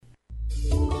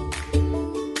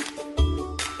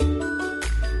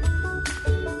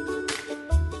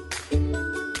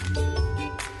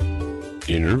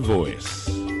Inner Voice,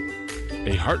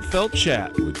 a heartfelt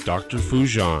chat with Dr.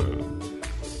 Foojan.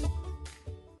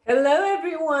 Hello,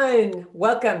 everyone.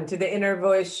 Welcome to the Inner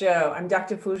Voice Show. I'm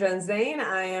Dr. Foojan Zeine.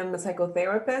 I am a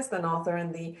psychotherapist, an author,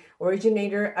 and the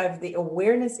originator of the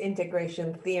Awareness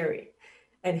Integration Theory.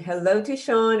 And hello to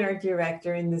Sean, our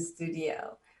director in the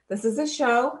studio. This is a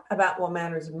show about what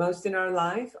matters most in our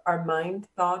life, our mind,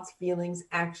 thoughts, feelings,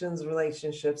 actions,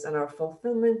 relationships, and our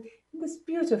fulfillment in this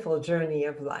beautiful journey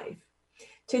of life.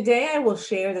 Today, I will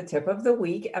share the tip of the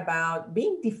week about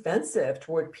being defensive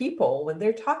toward people when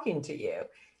they're talking to you.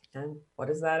 And what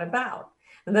is that about?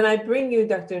 And then I bring you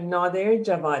Dr. Nader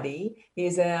Javadi.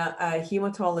 He's a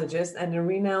hematologist and a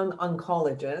renowned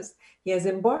oncologist. He has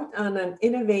embarked on an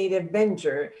innovative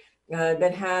venture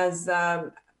that has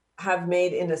have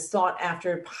made in a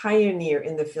sought-after pioneer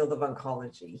in the field of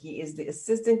oncology. He is the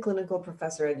assistant clinical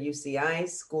professor at UCI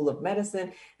School of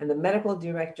Medicine and the medical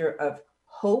director of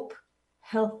Hope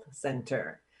Health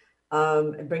Center,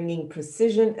 bringing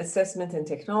precision assessment and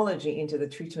technology into the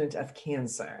treatment of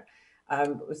cancer.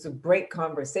 It was a great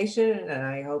conversation, and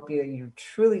I hope you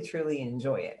truly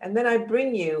enjoy it. And then I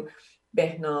bring you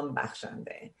Behnam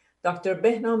Bakhshande. Dr.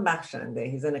 Behnam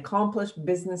Bakhshande, he's an accomplished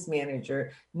business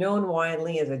manager, known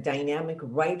widely as a dynamic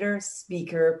writer,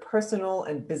 speaker, personal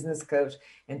and business coach,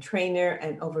 and trainer,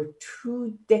 and over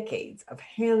 2 decades of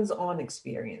hands-on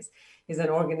experience. He's an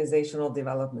organizational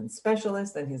development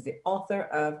specialist, and he's the author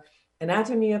of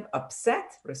Anatomy of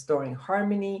Upset, Restoring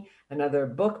Harmony. Another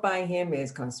book by him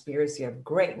is Conspiracy of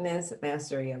Greatness,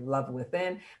 Mastery of Love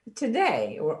Within. But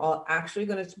today, we're all actually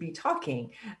going to be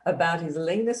talking about his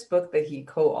latest book that he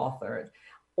co-authored,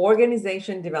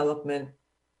 Organization Development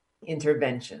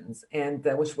Interventions, and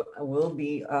which will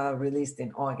be released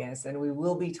in August. And we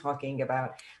will be talking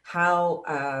about how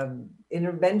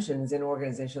interventions in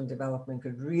organizational development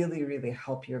could really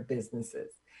help your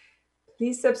businesses.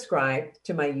 Please subscribe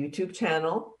to my YouTube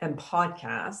channel and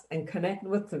podcast and connect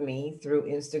with me through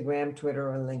Instagram,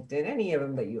 Twitter, or LinkedIn, any of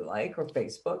them that you like, or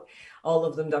Facebook, all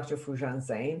of them Dr. Foojan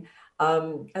Zeine.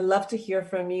 I'd love to hear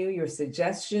from you, your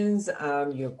suggestions,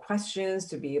 your questions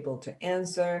to be able to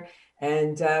answer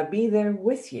and be there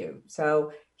with you.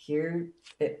 So here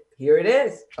it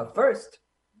is. But first,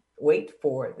 wait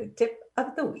for the tip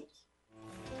of the week.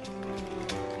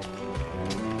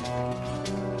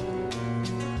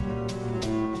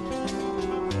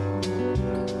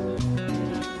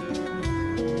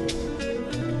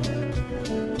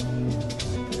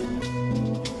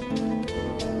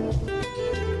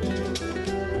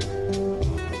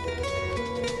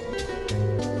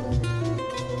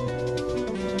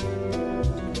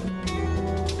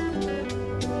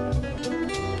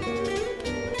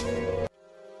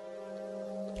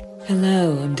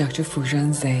 Hello, I'm Dr.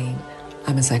 Foojan Zeine.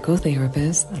 I'm a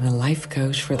psychotherapist and a life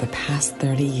coach for the past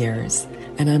 30 years,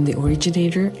 and I'm the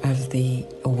originator of the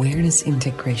Awareness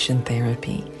Integration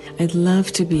Therapy. I'd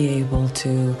love to be able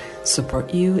to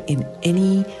support you in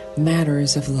any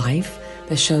matters of life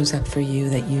that shows up for you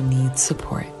that you need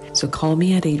support. So call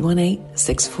me at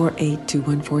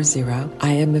 818-648-2140.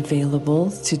 I am available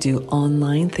to do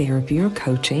online therapy or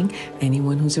coaching,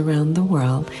 anyone who's around the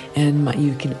world. And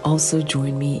you can also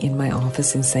join me in my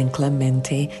office in San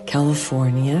Clemente,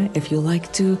 California, if you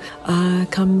like to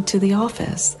come to the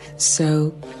office.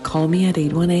 So call me at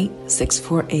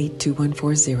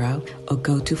 818-648-2140 or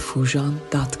go to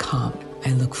foojan.com.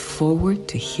 I look forward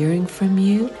to hearing from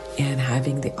you and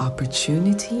having the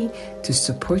opportunity to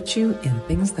support you in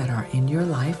things that are in your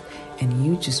life and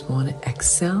you just want to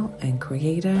excel and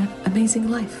create an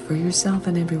amazing life for yourself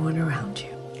and everyone around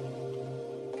you.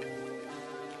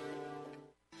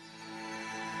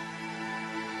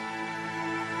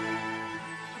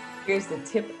 Here's the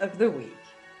tip of the week.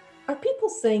 Are people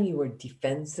saying you were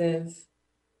defensive?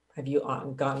 Have you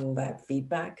gotten that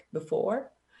feedback before?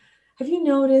 Have you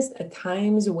noticed at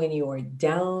times when you are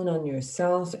down on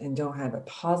yourself and don't have a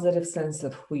positive sense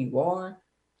of who you are,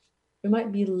 you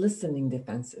might be listening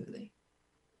defensively?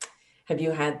 Have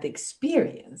you had the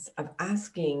experience of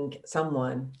asking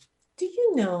someone, do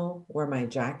you know where my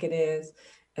jacket is?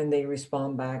 And they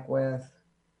respond back with,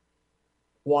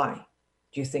 why?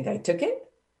 Do you think I took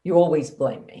it? You always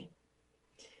blame me.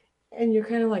 And you're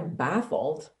kind of like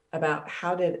baffled about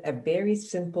how did a very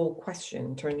simple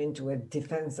question turn into a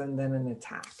defense and then an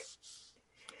attack.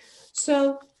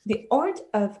 So the art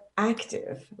of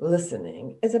active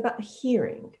listening is about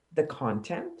hearing the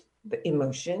content, the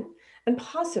emotion, and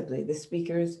possibly the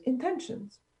speaker's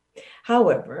intentions.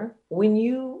 However, when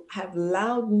you have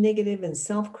loud, negative, and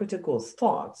self-critical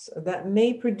thoughts that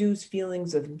may produce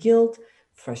feelings of guilt,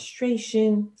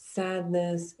 frustration,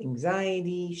 sadness,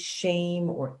 anxiety, shame,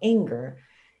 or anger,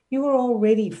 you are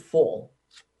already full,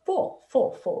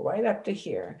 right up to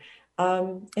here.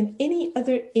 And any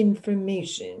other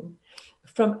information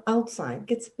from outside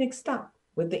gets mixed up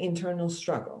with the internal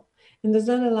struggle and does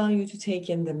not allow you to take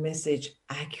in the message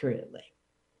accurately.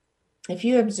 If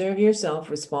you observe yourself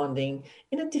responding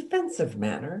in a defensive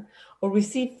manner or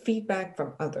receive feedback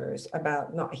from others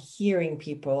about not hearing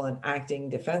people and acting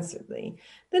defensively,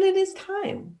 then it is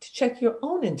time to check your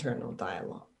own internal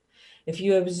dialogue. If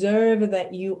you observe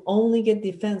that you only get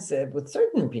defensive with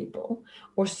certain people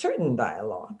or certain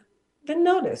dialogue, then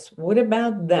notice what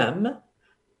about them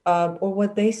or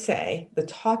what they say, the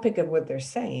topic of what they're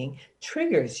saying,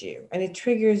 triggers you, and it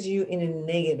triggers you in a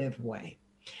negative way.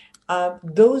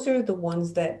 Those are the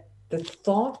ones that the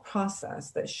thought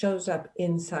process that shows up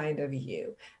inside of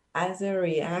you as a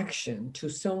reaction to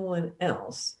someone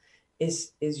else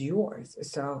is yours.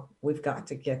 So we've got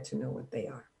to get to know what they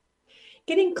are.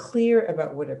 Getting clear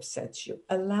about what upsets you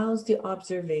allows the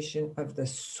observation of the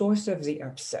source of the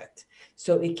upset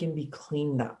so it can be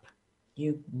cleaned up.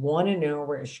 You want to know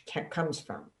where it comes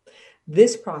from.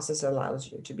 This process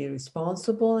allows you to be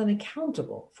responsible and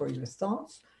accountable for your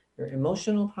thoughts, your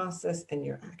emotional process, and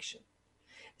your action.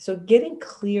 So getting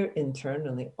clear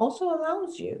internally also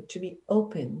allows you to be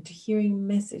open to hearing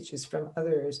messages from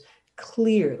others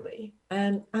clearly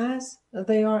and as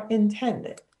they are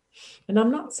intended. And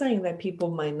I'm not saying that people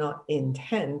might not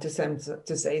intend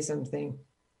to say something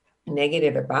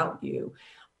negative about you,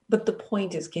 but the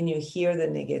point is, can you hear the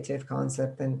negative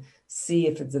concept and see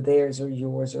if it's theirs or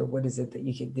yours, or what is it that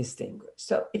you can distinguish?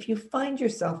 So if you find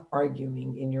yourself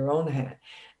arguing in your own head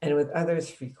and with others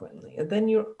frequently, and then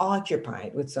you're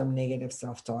occupied with some negative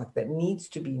self-talk that needs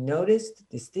to be noticed,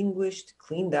 distinguished,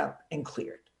 cleaned up, and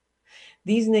cleared.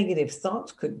 These negative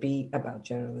thoughts could be about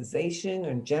generalization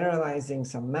and generalizing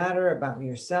some matter about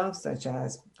yourself, such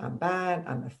as, I'm bad,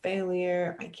 I'm a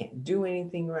failure, I can't do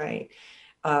anything right.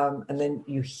 And then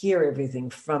you hear everything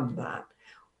from that.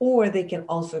 Or they can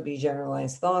also be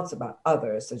generalized thoughts about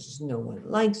others, such as no one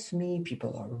likes me,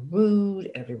 people are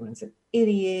rude, everyone's an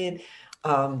idiot.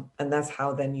 And that's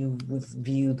how then you would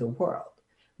view the world.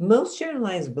 Most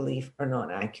generalized beliefs are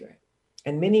not accurate.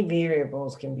 And many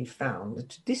variables can be found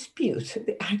to dispute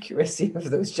the accuracy of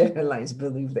those generalized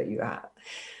beliefs that you have.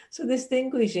 So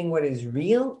distinguishing what is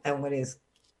real and what is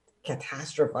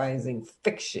catastrophizing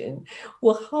fiction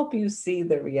will help you see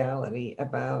the reality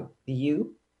about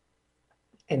you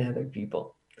and other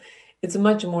people. It's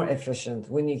much more efficient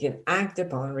when you can act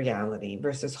upon reality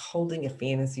versus holding a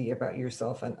fantasy about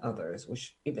yourself and others,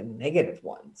 which even negative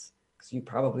ones. You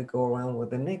probably go around with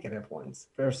the negative ones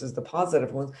versus the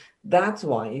positive ones. That's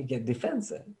why you get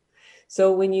defensive.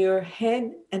 So when your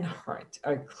head and heart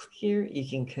are clear, you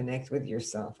can connect with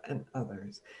yourself and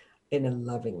others in a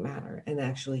loving manner and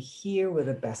actually hear with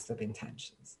the best of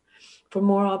intentions. For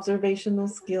more observational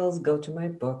skills, go to my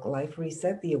book, Life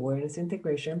Reset, The Awareness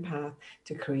Integration Path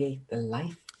to Create the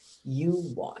Life You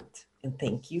Want. And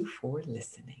thank you for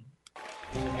listening.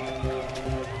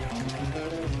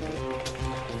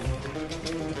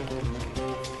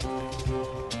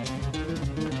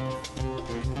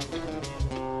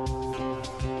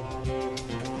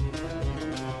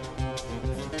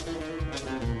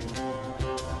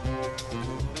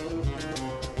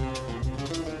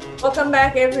 Welcome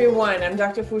back, everyone. I'm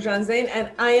Dr. Foujan Zeine, and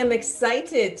I am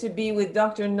excited to be with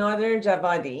Dr. Nader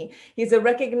Javadi. He's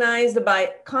recognized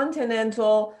by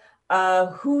Continental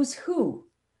Who's Who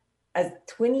as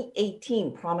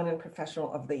 2018 Prominent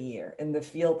Professional of the Year in the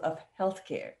field of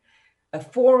healthcare, a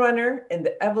forerunner in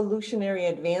the evolutionary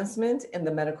advancement in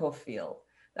the medical field.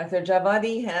 Dr.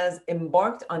 Javadi has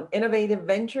embarked on innovative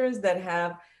ventures that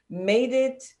have made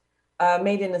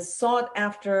him a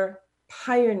sought-after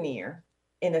pioneer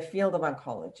in the field of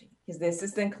oncology. He's the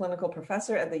assistant clinical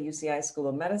professor at the UCI School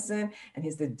of Medicine, and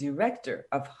he's the director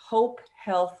of Hope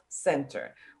Health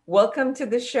Center. Welcome to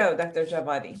the show, Dr.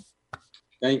 Javadi.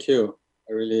 Thank you.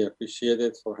 I really appreciate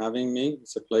it for having me.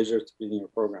 It's a pleasure to be in your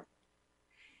program.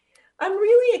 I'm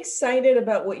really excited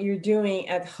about what you're doing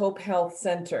at Hope Health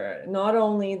Center. Not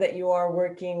only that you are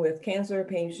working with cancer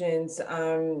patients in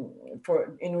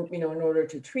order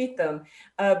to treat them,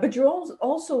 but you're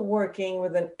also working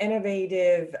with an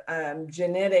innovative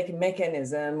genetic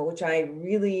mechanism, which I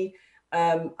really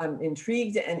I'm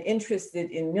intrigued and interested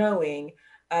in knowing.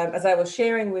 As I was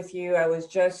sharing with you, I was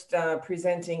just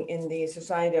presenting in the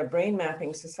Society of Brain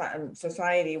Mapping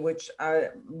Society, which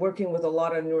are working with a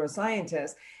lot of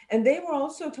neuroscientists. And they were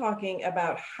also talking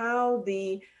about how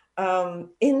the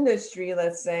industry,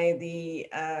 let's say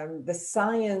the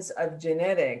science of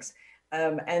genetics,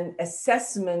 and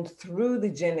assessment through the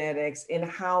genetics in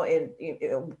how it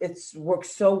works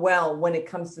so well when it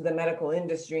comes to the medical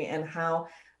industry, and how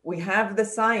we have the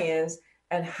science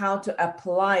and how to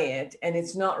apply it, and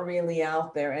it's not really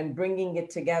out there, and bringing it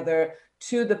together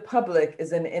to the public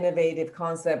is an innovative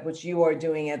concept, which you are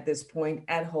doing at this point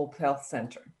at Hope Health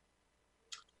Center.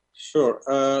 Sure.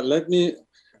 Let me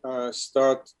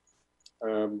start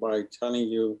by telling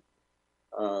you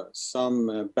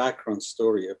some background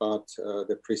story about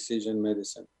the precision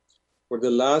medicine. For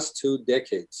the last 2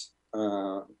 decades,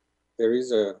 there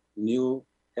is a new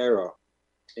era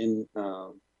in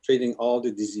treating all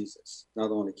the diseases, not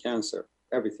only cancer,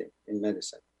 everything in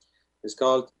medicine. It's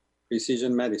called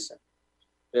precision medicine.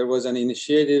 There was an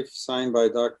initiative signed by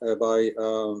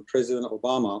President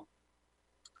Obama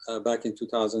back in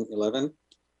 2011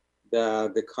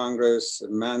 that the Congress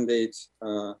mandates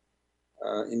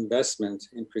investment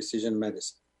in precision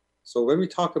medicine. So when we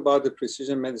talk about the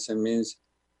precision medicine, means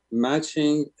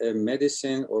matching a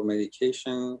medicine or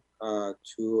medication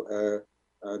to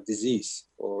a disease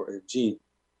or a gene.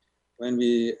 When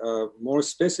we more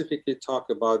specifically talk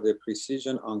about the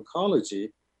precision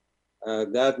oncology,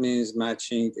 that means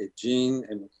matching a gene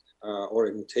or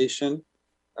a mutation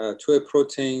to a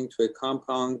protein, to a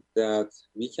compound that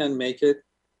we can make it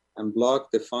and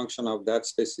block the function of that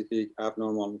specific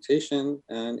abnormal mutation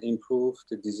and improve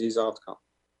the disease outcome.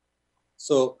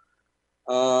 So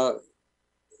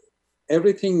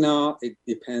everything now, it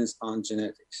depends on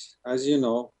genetics. As you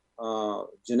know,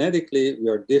 genetically, we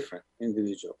are different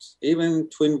individuals. Even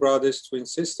twin brothers, twin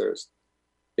sisters,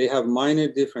 they have minor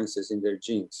differences in their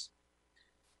genes.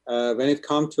 When it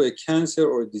comes to a cancer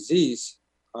or disease,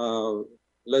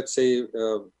 let's say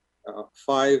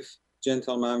 5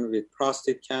 gentlemen with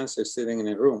prostate cancer sitting in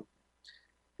a room.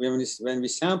 When we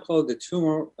sample the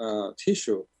tumor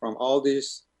tissue from all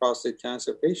these prostate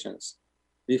cancer patients,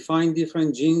 we find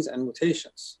different genes and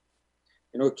mutations.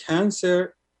 You know,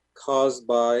 cancer caused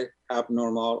by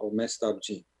abnormal or messed up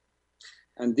gene.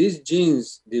 And these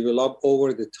genes develop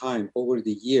over the time, over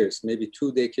the years, maybe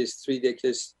 2 decades, 3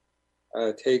 decades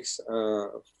takes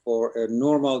for a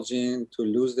normal gene to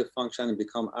lose the function and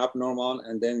become abnormal,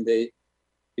 and then they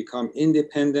become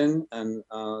independent and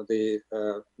they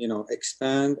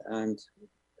expand and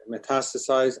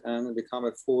metastasize and become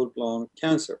a full-blown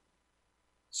cancer.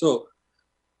 So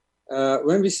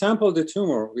when we sample the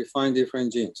tumor, we find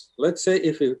different genes. Let's say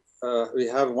if we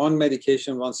have one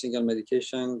single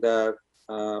medication that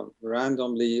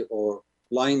randomly or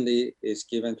blindly is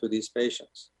given to these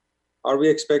patients. Are we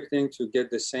expecting to get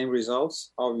the same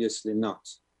results? Obviously not.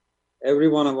 Every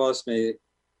one of us may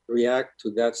react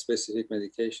to that specific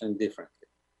medication differently.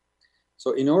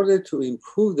 So in order to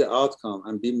improve the outcome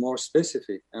and be more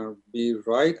specific and be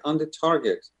right on the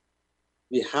target,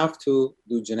 we have to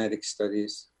do genetic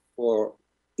studies for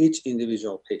each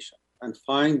individual patient and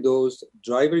find those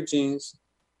driver genes,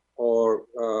 or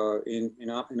in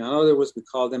other words, we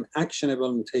call them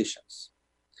actionable mutations,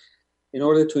 in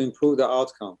order to improve the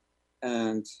outcome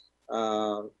and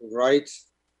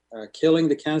killing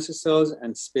the cancer cells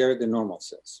and spare the normal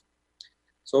cells.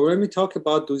 So when we talk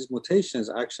about those mutations,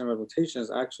 actionable mutations,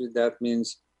 actually that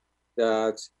means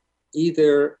that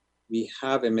either we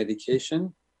have a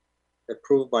medication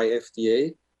approved by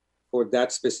FDA for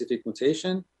that specific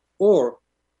mutation, or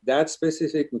that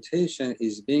specific mutation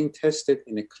is being tested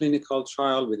in a clinical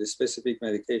trial with a specific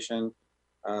medication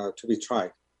to be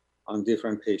tried on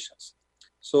different patients.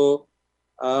 So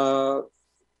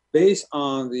based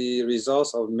on the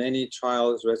results of many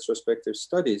trials, retrospective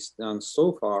studies done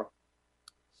so far,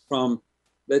 from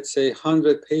let's say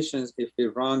 100 patients, if we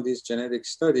run these genetic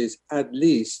studies, at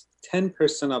least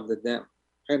 10% of them,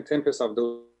 10% of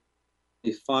those,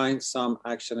 we find some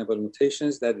actionable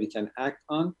mutations that we can act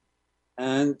on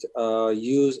and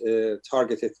use a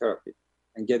targeted therapy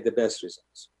and get the best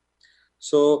results.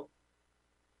 So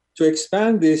to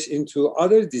expand this into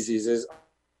other diseases,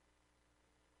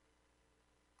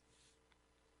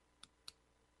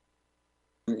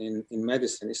 in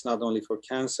medicine, it's not only for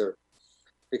cancer,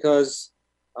 because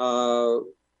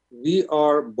we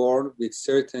are born with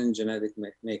certain genetic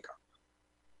makeup.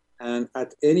 And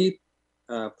at any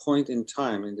point in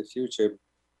time in the future,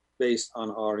 based on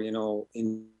our,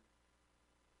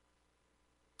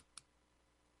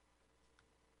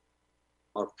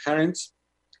 our parents,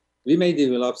 we may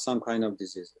develop some kind of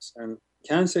diseases. And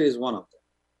cancer is one of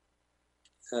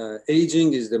them.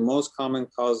 Aging is the most common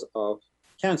cause of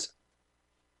cancer.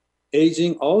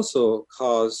 Aging also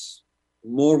causes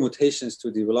more mutations to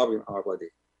develop in our body.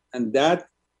 And that,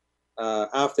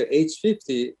 after age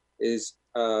 50, is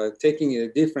taking a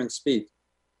different speed.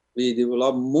 we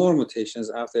develop more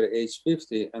mutations after age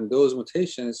 50, and those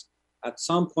mutations at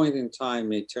some point in time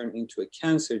may turn into a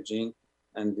cancer gene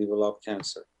and develop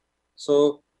cancer.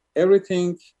 So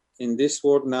everything in this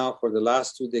world now, for the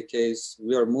last 2 decades,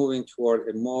 we are moving toward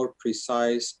a more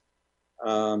precise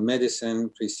medicine,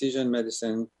 precision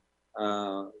medicine,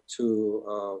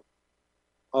 to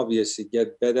obviously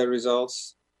get better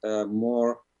results,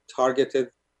 more targeted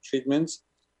treatments,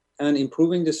 and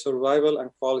improving the survival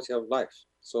and quality of life.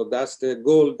 So that's the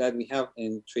goal that we have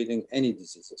in treating any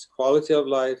diseases: quality of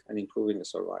life and improving the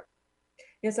survival.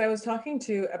 Yes, I was talking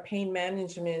to a pain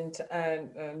management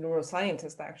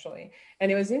neuroscientist, actually,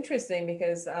 and it was interesting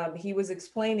because he was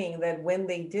explaining that when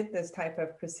they did this type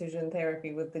of precision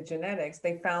therapy with the genetics,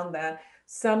 they found that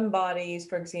some bodies,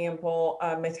 for example,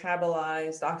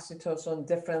 metabolized oxytocin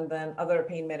different than other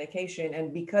pain medication.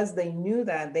 And because they knew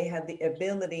that, they had the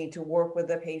ability to work with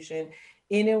the patient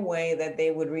in a way that they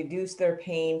would reduce their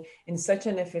pain in such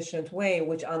an efficient way,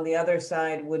 which on the other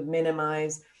side would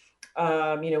minimize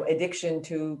addiction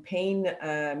to pain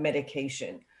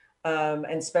medication, and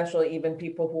especially even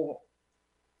people who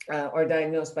are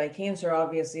diagnosed by cancer.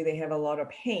 Obviously, they have a lot of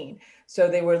pain, so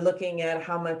they were looking at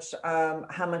how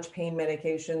much pain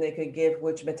medication they could give,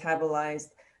 which metabolized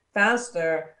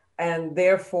faster, and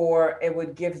therefore it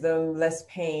would give them less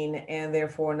pain and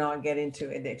therefore not get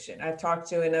into addiction. I've talked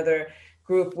to another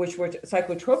group which were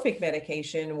psychotropic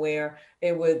medication, where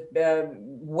it would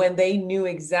when they knew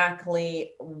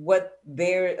exactly what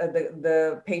their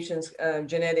the patient's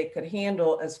genetic could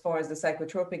handle as far as the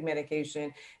psychotropic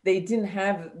medication, they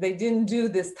didn't do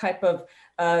this type of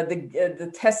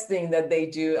the testing that they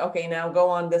do. Okay, now go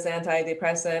on this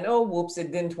antidepressant. Oh, whoops,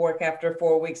 it didn't work after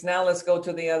 4 weeks. Now let's go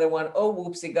to the other one. Oh,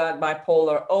 whoops, it got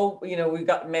bipolar. Oh, we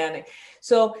got manic.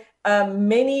 So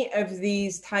many of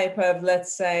these type of,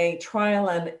 let's say, trial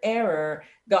and error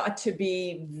got to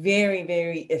be very,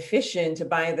 very efficient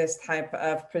by this type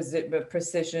of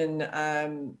precision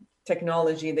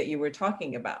technology that you were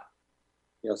talking about.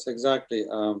 Yes, exactly.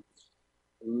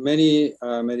 Many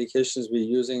medications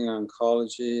we're using in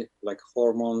oncology, like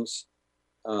hormones,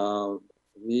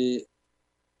 we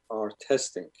are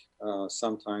testing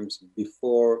sometimes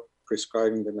before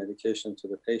prescribing the medication to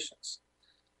the patients.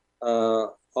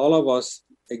 All of us,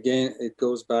 again, it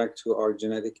goes back to our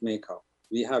genetic makeup.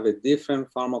 We have a different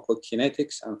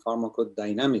pharmacokinetics and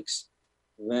pharmacodynamics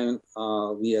when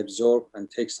we absorb and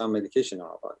take some medication in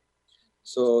our body.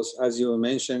 So as you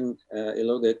mentioned,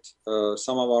 Elodie,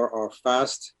 some of our are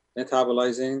fast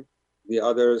metabolizing, the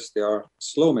others, they are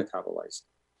slow metabolizing.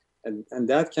 And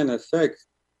that can affect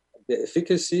the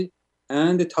efficacy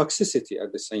and the toxicity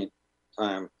at the same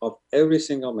time of every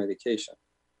single medication.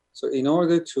 So in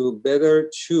order to better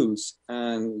choose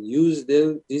and use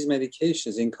these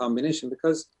medications in combination,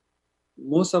 because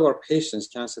most of our patients,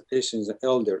 cancer patients, are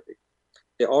elderly.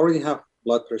 They already have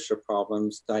blood pressure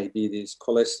problems, diabetes,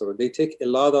 cholesterol. They take a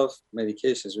lot of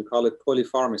medications. We call it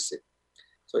polypharmacy.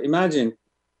 So imagine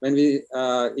when we,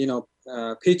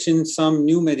 pitch in some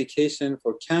new medication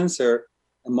for cancer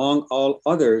among all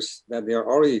others that they are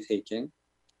already taking.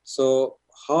 So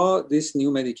how this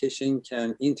new medication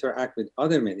can interact with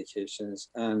other medications,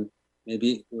 and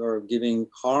maybe we're giving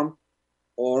harm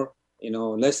or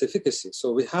less efficacy.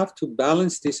 So we have to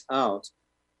balance this out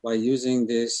by using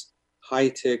this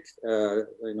high-tech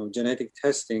genetic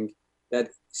testing that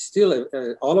still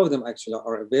all of them actually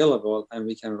are available, and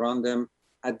we can run them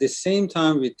at the same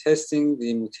time with testing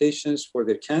the mutations for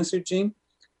the cancer gene.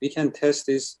 We can test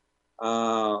this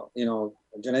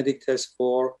genetic test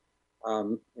for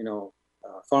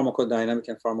pharmacodynamic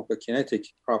and pharmacokinetic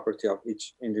property of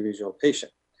each individual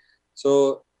patient.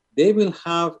 So they will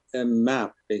have a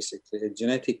map, basically, a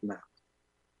genetic map.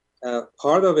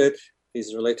 Part of it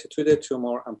is related to the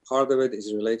tumor, and part of it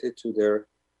is related to their,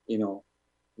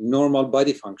 normal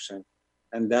body function.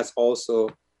 And that's also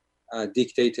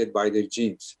dictated by their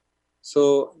genes.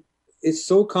 So it's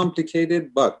so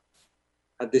complicated, but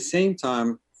at the same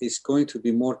time, it's going to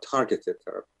be more targeted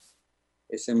therapy.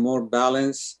 It's a more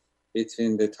balance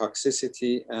between the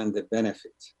toxicity and the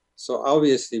benefit. So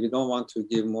obviously, we don't want to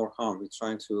give more harm. We're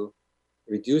trying to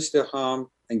reduce the harm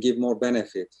and give more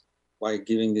benefit by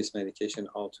giving this medication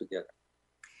altogether.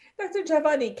 Dr.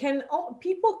 Javadi, can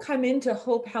people come into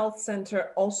Hope Health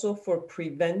Center also for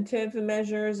preventive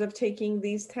measures of taking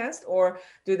these tests, or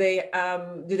do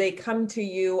they come to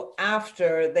you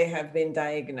after they have been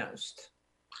diagnosed?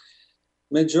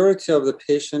 Majority of the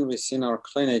patients we see in our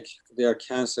clinic, they are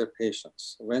cancer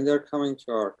patients. When they're coming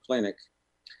to our clinic,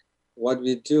 what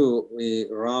we do, we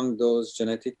run those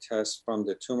genetic tests from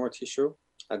the tumor tissue.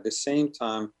 At the same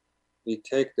time, we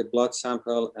take the blood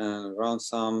sample and run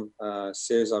some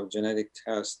series of genetic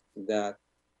tests that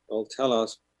will tell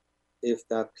us if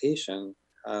that patient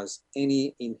has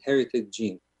any inherited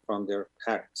gene from their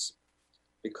parents.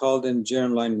 We call them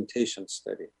germline mutation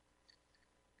study.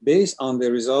 Based on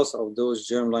the results of those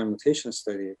germline mutation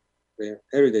study, the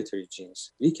hereditary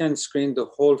genes, we can screen the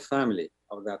whole family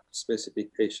of that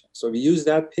specific patient. So we use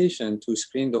that patient to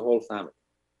screen the whole family.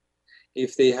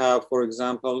 If they have, for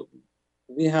example,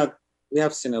 we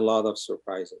have seen a lot of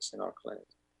surprises in our clinic.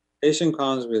 Patient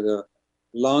comes with a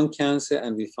lung cancer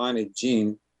and we find a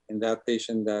gene in that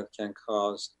patient that can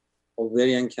cause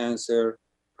ovarian cancer,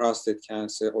 prostate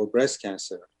cancer, or breast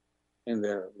cancer in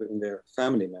their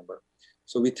family member.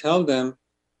 So we tell them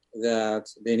that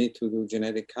they need to do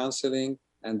genetic counseling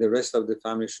and the rest of the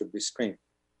family should be screened.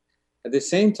 At the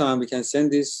same time, we can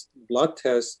send these blood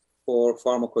tests for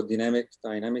pharmacodynamic,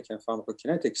 dynamic, and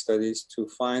pharmacokinetic studies to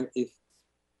find if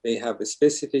they have a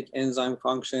specific enzyme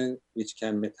function which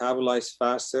can metabolize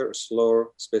faster or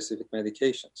slower specific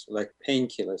medications, like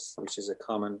painkillers, which is a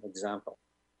common example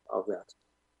of that.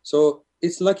 So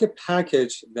it's like a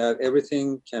package that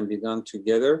everything can be done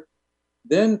together.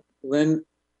 Then when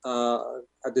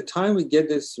at the time we get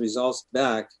these results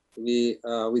back, we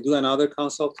do another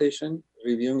consultation,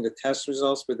 reviewing the test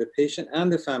results with the patient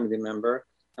and the family member,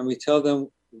 and we tell them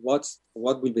what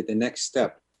will be the next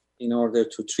step in order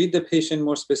to treat the patient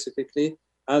more specifically,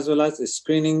 as well as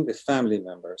screening the family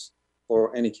members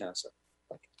for any cancer.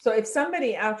 So if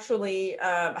somebody actually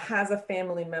has a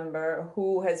family member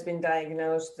who has been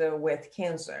diagnosed with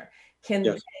cancer, can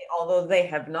Yes. they, although they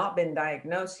have not been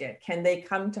diagnosed yet, can they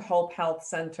come to Hope Health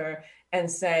Center and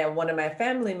say, one of my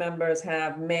family members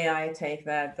may I take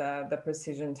the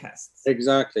precision tests?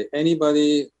 Exactly.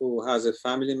 Anybody who has a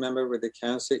family member with a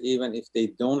cancer, even if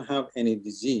they don't have any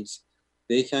disease,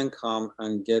 they can come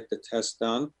and get the test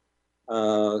done.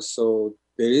 So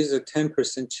there is a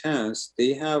 10% chance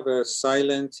they have a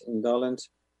silent, indolent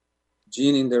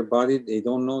gene in their body they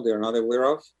don't know, they're not aware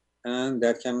of, and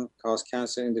that can cause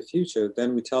cancer in the future.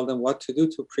 Then we tell them what to do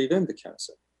to prevent the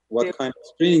cancer, what kind of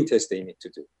screening test they need to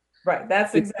do. Right.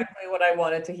 That's exactly what I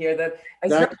wanted to hear. That it's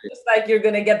Exactly. not just like you're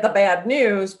going to get the bad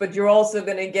news, but you're also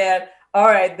going to get, all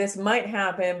right, this might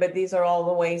happen, but these are all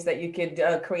the ways that you could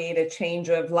create a change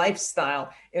of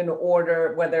lifestyle in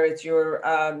order, whether it's your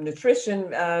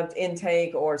nutrition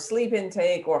intake or sleep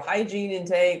intake or hygiene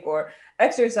intake or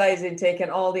exercise intake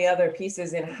and all the other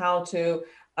pieces in how to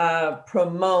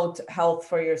promote health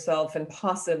for yourself and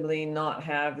possibly not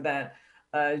have that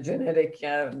genetic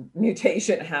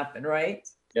mutation happen, right?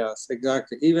 Yes,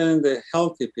 exactly. Even the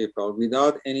healthy people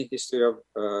without any history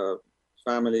of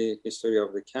family history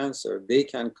of the cancer, they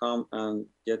can come and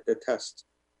get the test.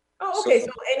 Oh, okay.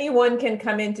 So anyone can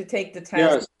come in to take the test?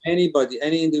 Yes, anybody,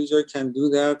 any individual can do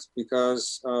that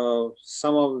because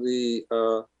some of the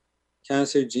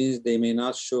cancer genes, they may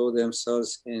not show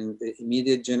themselves in the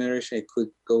immediate generation. It could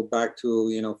go back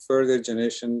to, further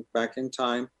generation back in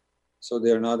time. So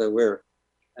they're not aware.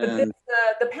 But this,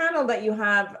 the panel that you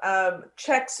have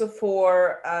checks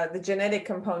for the genetic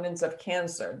components of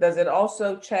cancer. Does it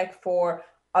also check for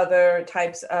other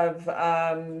types of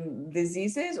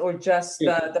diseases, or just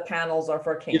the panels are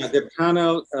for cancer? Yeah, the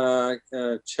panel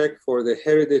check for the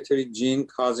hereditary gene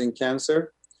causing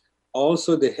cancer.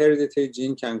 Also, the hereditary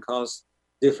gene can cause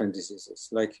different diseases,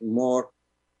 like more,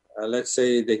 let's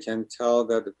say they can tell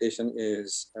that the patient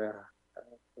is,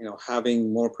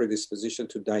 having more predisposition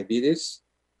to diabetes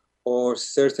or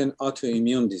certain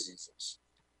autoimmune diseases.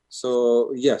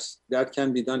 So yes, that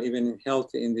can be done even in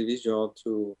healthy individual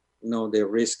to know their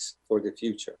risks for the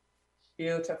future.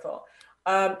 Beautiful.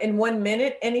 In 1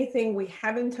 minute, anything we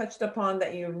haven't touched upon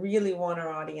that you really want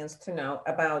our audience to know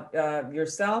about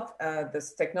yourself,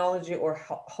 this technology, or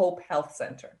Hope Health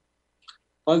Center?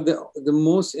 Well, the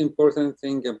most important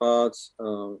thing about,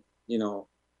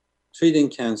 treating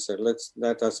cancer,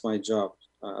 that's my job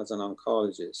as an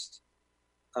oncologist.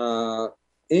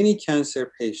 Any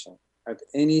cancer patient at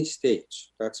any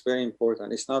stage, that's very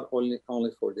important. It's not only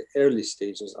for the early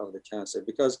stages of the cancer,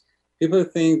 because people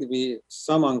think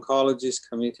some oncologists,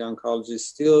 community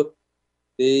oncologists, still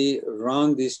they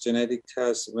run these genetic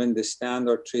tests when the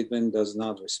standard treatment does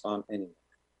not respond anymore.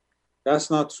 That's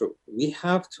not true. We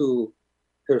have to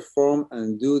perform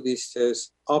and do these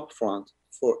tests upfront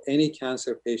for any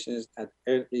cancer patients at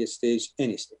early stage,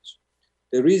 any stage.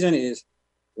 The reason is,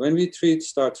 when we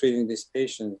start treating these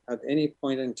patients at any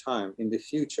point in time in the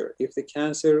future, if the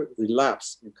cancer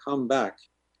relapse and come back,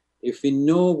 if we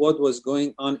know what was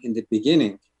going on in the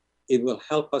beginning, it will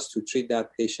help us to treat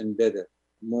that patient better,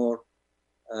 more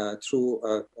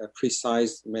through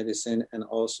precise medicine and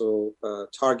also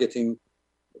targeting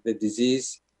the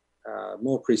disease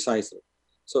more precisely.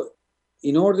 So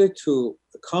in order to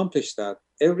accomplish that,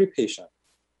 every patient,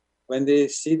 when they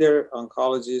see their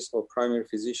oncologists or primary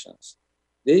physicians,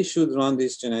 they should run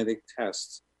these genetic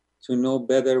tests to know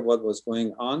better what was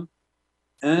going on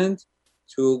and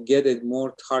to get a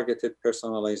more targeted,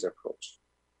 personalized approach.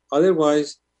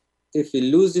 Otherwise, if we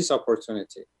lose this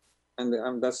opportunity, and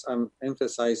I'm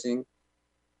emphasizing,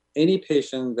 any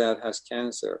patient that has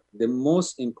cancer, the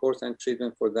most important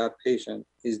treatment for that patient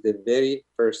is the very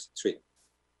first treatment.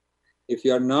 If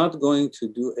you are not going to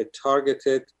do a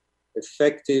targeted,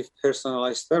 effective,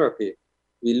 personalized therapy,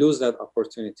 we lose that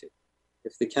opportunity.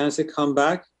 If the cancer comes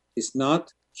back, it's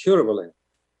not curable anymore.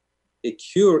 A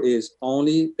cure is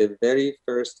only the very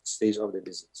first stage of the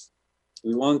disease.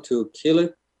 We want to kill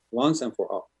it once and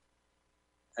for all,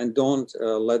 and don't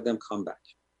let them come back.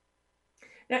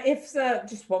 Now, if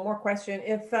just one more question,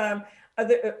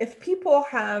 if people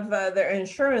have their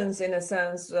insurance, in a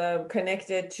sense,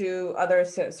 connected to other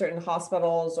certain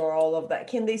hospitals or all of that,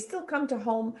 can they still come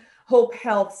to Hope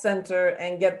Health Center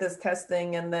and get this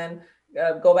testing and then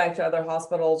go back to other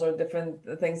hospitals or different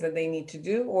things that they need to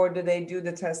do? Or do they do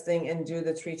the testing and do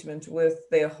the treatment with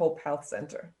the Hope Health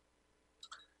Center?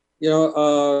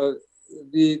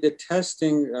 The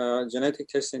testing, genetic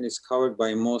testing is covered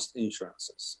by most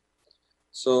insurances.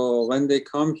 So when they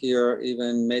come here,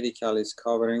 even Medi-Cal is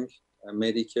covering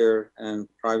Medicare and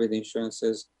private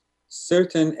insurances.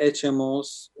 Certain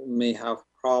HMOs may have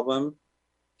problem,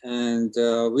 and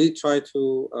we try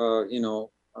to,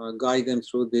 guide them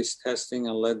through this testing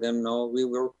and let them know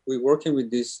we're working with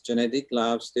these genetic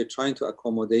labs. They're trying to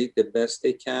accommodate the best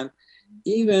they can.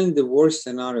 Even the worst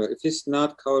scenario, if it's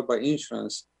not covered by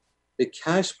insurance, the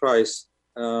cash price,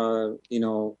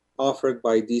 offered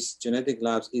by these genetic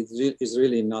labs is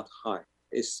really not high.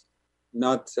 It's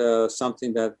not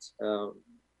something that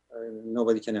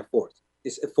nobody can afford.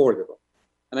 It's affordable.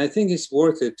 And I think it's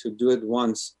worth it to do it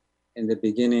once in the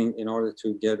beginning in order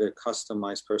to get a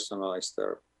customized, personalized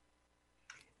therapy.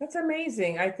 That's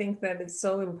amazing. I think that it's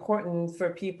so important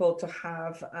for people to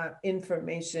have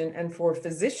information and for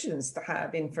physicians to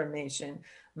have information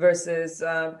versus,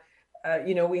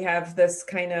 we have this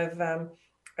kind of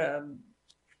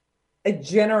a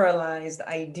generalized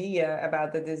idea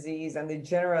about the disease and the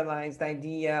generalized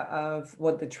idea of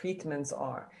what the treatments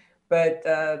are. But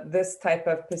this type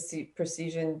of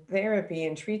precision therapy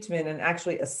and treatment and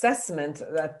actually assessment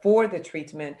for the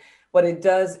treatment, what it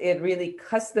does, it really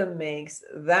custom makes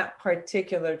that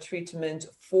particular treatment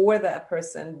for that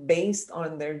person based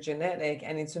on their genetic.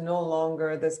 And it's no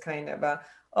longer this kind of a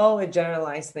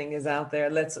generalized thing is out there.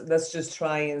 Let's just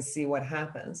try and see what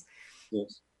happens.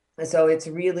 Yes. So it's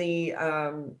really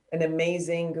an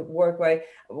amazing work.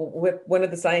 With one of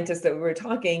the scientists that we were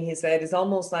talking, he said it's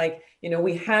almost like,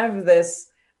 we have this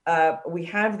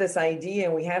idea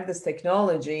and we have this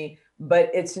technology, but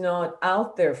it's not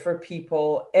out there for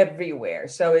people everywhere.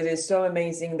 So it is so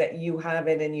amazing that you have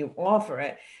it and you offer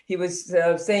it. He was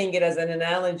saying it as an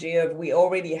analogy of we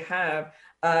already have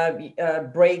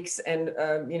brakes and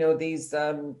these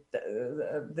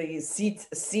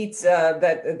seats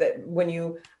that when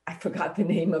you, I forgot the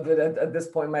name of it at this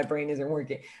point, my brain isn't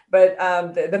working, but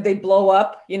that they blow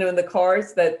up, in the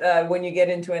cars that when you get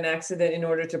into an accident in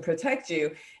order to protect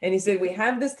you. And he said, we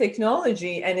have this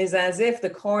technology and it's as if the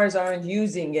cars aren't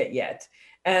using it yet.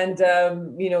 And,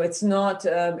 it's not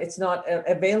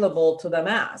available to the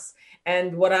mass.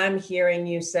 And what I'm hearing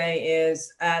you say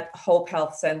is at Hope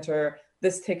Health Center,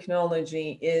 this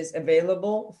technology is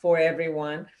available for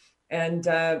everyone. And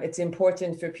it's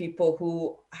important for people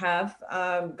who have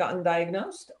gotten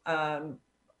diagnosed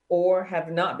or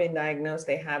have not been diagnosed.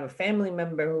 They have a family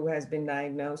member who has been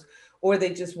diagnosed, or they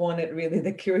just wanted really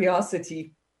the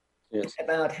curiosity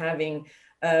about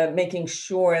making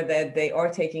sure that they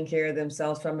are taking care of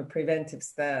themselves from a preventive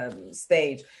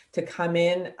stage, to come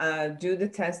in, do the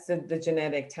test, the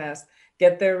genetic test,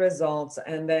 get their results,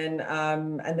 and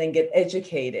then get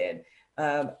educated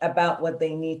about what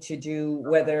they need to do,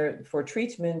 whether for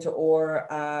treatment or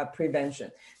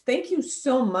prevention. Thank you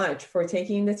so much for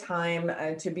taking the time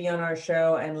to be on our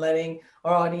show and letting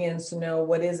our audience know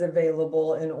what is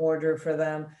available in order for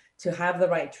them to have the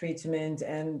right treatment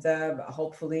and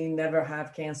hopefully never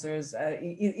have cancers,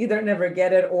 either never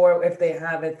get it, or if they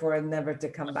have it, for it never to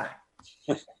come back.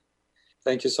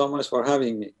 Thank you so much for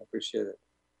having me. I appreciate it.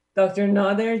 Dr.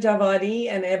 Nader Javadi,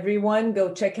 and everyone,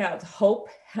 go check out Hope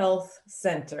Health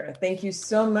Center. Thank you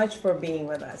so much for being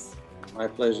with us. My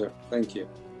pleasure. Thank you.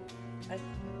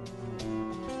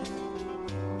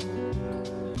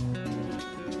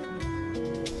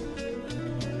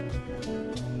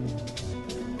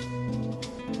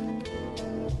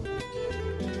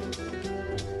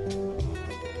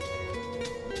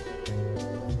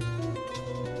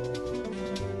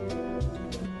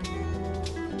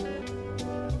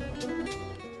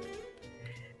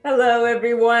 Hello,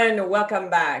 everyone. Welcome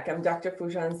back. I'm Dr.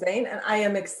 Foujan Zain, and I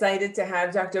am excited to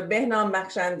have Dr. Behnam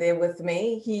Bakhshande with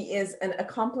me. He is an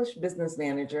accomplished business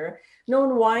manager,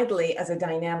 known widely as a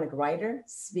dynamic writer,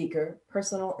 speaker,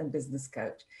 personal and business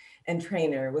coach, and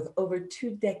trainer with over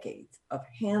 2 decades of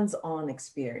hands-on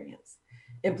experience.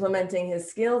 Implementing his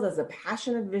skills as a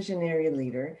passionate visionary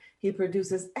leader, he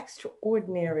produces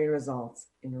extraordinary results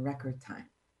in record time.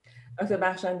 Dr.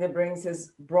 Bakhshande brings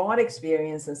his broad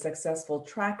experience and successful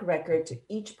track record to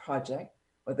each project,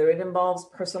 whether it involves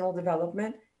personal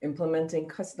development, implementing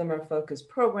customer-focused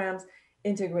programs,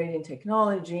 integrating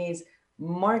technologies,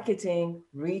 marketing,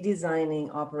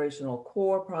 redesigning operational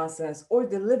core process, or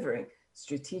delivering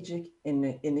strategic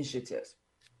initiatives.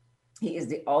 He is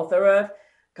the author of a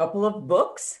couple of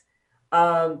books,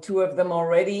 2 of them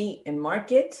already in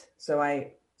market. So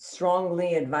I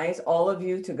strongly advise all of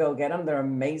you to go get them. They're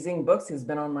amazing books. He's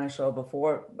been on my show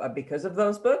before because of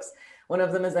those books. One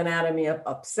of them is Anatomy of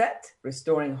Upset,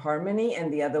 Restoring Harmony,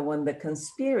 and the other one, The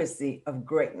Conspiracy of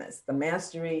Greatness, the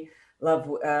mastery of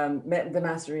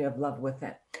love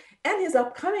within. And his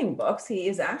upcoming books, he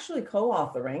is actually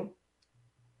co-authoring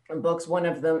books. One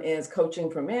of them is Coaching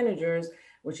for Managers,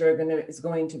 which is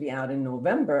going to be out in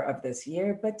November of this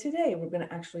year. But today we're going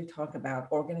to actually talk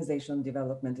about organizational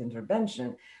development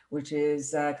intervention, which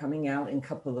is coming out in a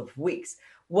couple of weeks.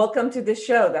 Welcome to the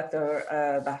show, Dr.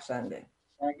 Bakhshande.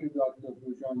 Thank you, Dr.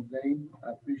 Foujan Zain.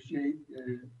 I appreciate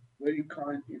the very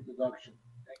kind introduction.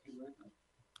 Thank you very much.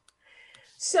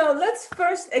 So let's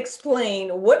first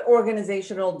explain what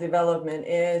organizational development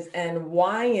is and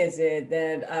why is it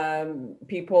that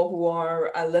people who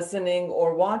are listening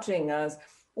or watching us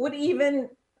would even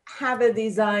have a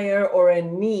desire or a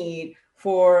need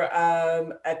for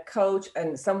a coach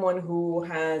and someone who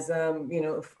has,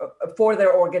 for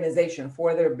their organization,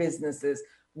 for their businesses.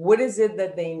 Why is it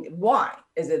that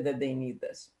they need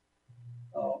this?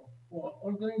 Well,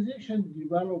 organization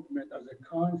development as a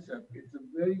concept, it's a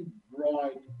very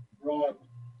broad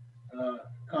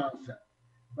concept.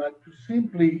 But to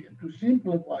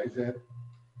simplify it,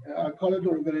 I call it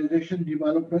organization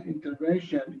development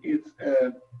intervention. It's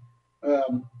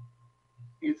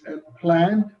a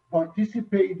planned,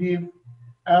 participative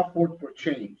effort for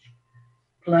change.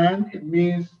 Planned, it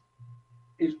means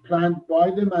is planned by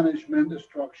the management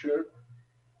structure,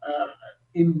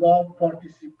 involve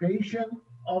participation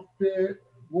of the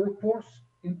workforce,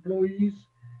 employees,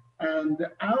 and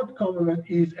the outcome of it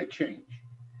is a change.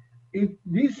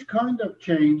 This kind of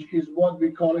change is what we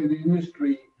call in the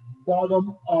industry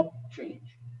bottom-up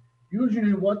change.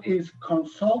 Usually what is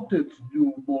consultants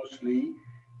do mostly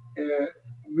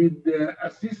with the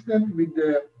assistant, with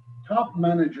the top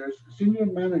managers, senior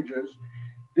managers,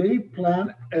 they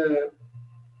plan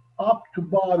top to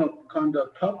bottom kind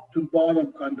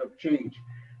of change.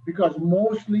 Because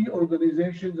mostly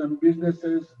organizations and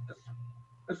businesses,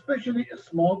 especially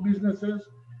small businesses,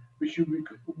 which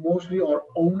mostly are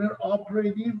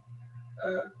owner-operative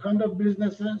kind of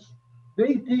businesses,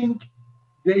 they think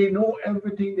they know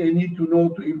everything they need to know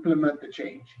to implement the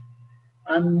change.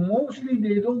 And mostly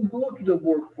they don't go to the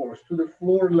workforce, to the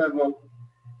floor level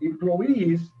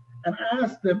employees and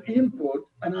ask them input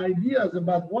and ideas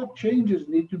about what changes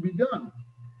need to be done.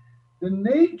 The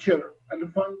nature and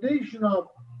the foundation of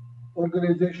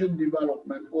organization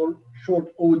development, or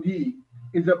short OD,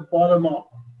 is a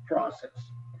bottom-up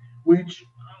process, which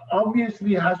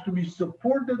obviously has to be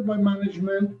supported by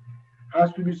management,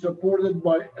 has to be supported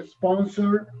by a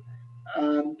sponsor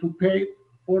to pay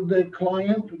for the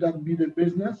client, to that be the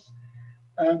business.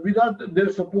 Without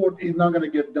their support, it's not going to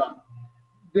get done.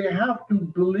 They have to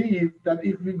believe that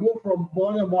if we go from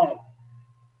bottom up,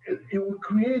 it will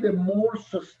create a more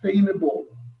sustainable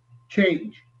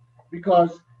change,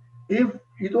 because if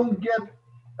you don't get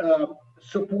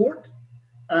support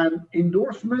and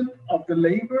endorsement of the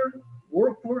labor,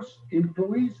 workforce,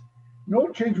 employees, no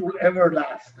change will ever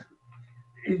last.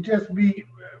 It just be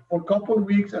for a couple of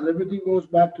weeks and everything goes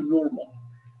back to normal.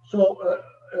 So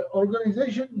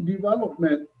organization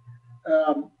development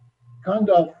kind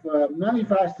of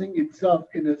manifesting itself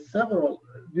in several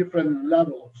different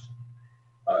levels.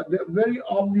 The very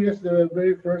obvious, the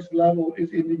very first level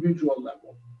is individual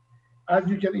level. As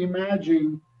you can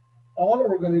imagine, all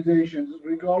organizations,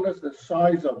 regardless the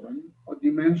size of them or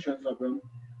dimensions of them,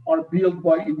 are built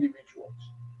by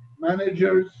individuals.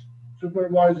 Managers,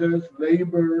 supervisors,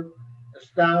 labor,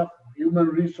 staff, human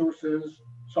resources,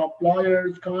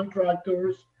 suppliers,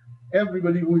 contractors,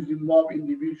 everybody who is involved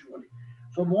individually.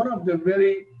 So one of the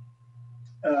very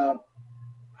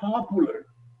popular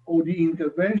OD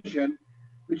intervention,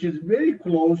 which is very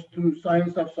close to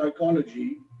science of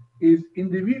psychology, is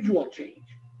individual change.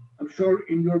 I'm sure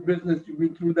in your business you've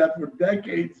been through that for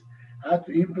decades, had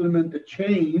to implement a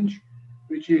change,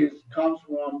 which comes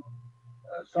from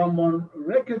someone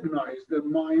recognize the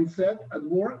mindset at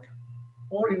work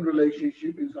or in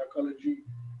relationship in psychology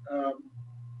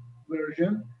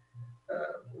version,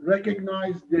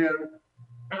 recognize their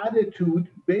attitude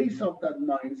based off that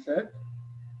mindset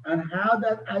and how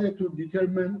that attitude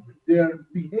determine their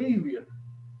behavior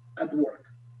at work.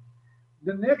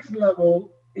 The next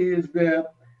level is the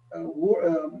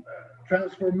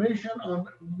transformation on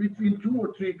between 2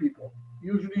 or 3 people.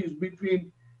 Usually it's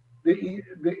between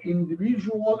the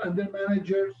individual and their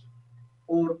managers,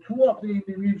 or 2 of the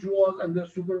individuals and their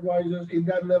supervisors in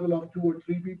that level of 2 or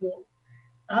 3 people.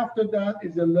 After that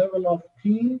is a level of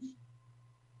teams,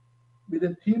 with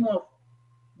a team of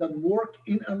that work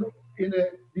in a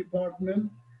department.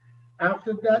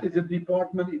 After that is a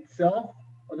department itself,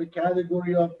 or the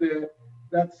category of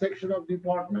that section of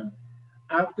department.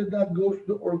 After that goes to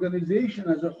the organization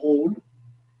as a whole.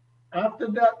 After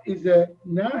that is a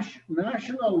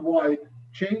national-wide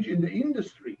change in the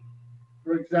industry.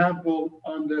 For example,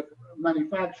 on the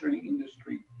manufacturing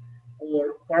industry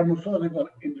or pharmaceutical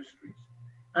industries.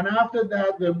 And after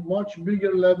that, the much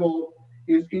bigger level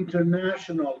is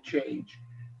international change,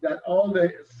 that all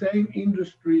the same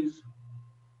industries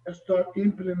start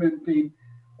implementing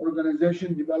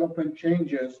organization development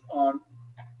changes on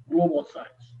global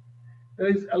sites. There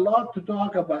is a lot to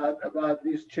talk about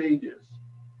these changes.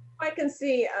 I can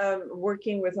see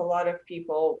working with a lot of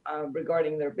people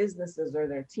regarding their businesses or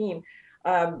their team.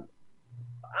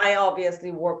 I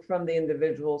obviously work from the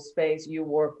individual space. You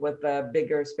work with the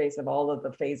bigger space of all of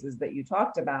the phases that you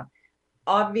talked about.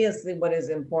 Obviously, what is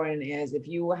important is if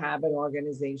you have an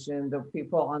organization, the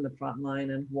people on the front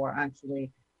line and who are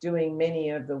actually doing many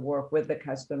of the work with the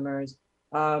customers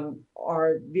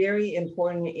are very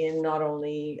important in not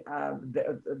only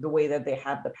the way that they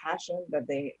have the passion, that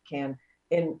they can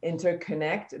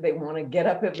interconnect. They want to get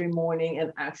up every morning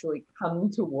and actually come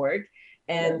to work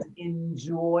and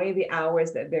enjoy the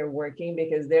hours that they're working,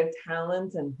 because their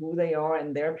talent and who they are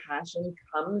and their passion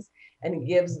comes and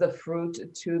gives the fruit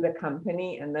to the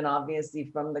company, and then obviously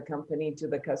from the company to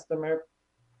the customer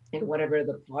and whatever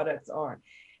the products are.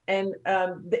 And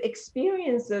the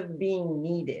experience of being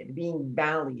needed, being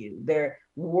valued, their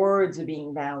words are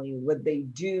being valued, what they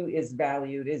do is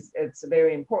valued, it's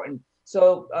very important.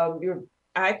 So you're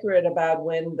accurate about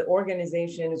when the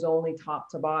organization is only top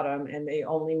to bottom and they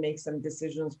only make some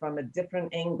decisions from a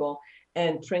different angle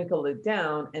and trickle it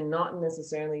down and not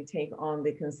necessarily take on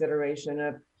the consideration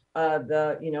of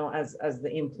the, you know, as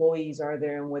the employees are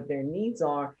there and what their needs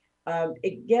are,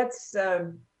 it gets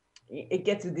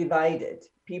divided.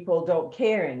 People don't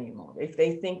care anymore. If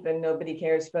they think that nobody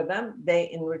cares for them, they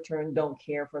in return don't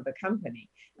care for the company.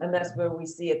 And that's where we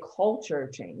see a culture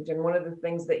change. And one of the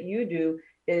things that you do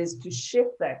is to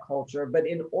shift that culture. But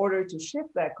in order to shift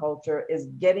that culture is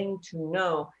getting to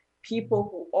know people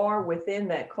who are within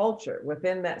that culture,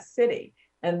 within that city,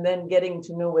 and then getting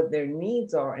to know what their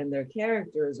needs are and their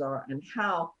characters are, and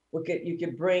how you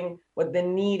could bring what the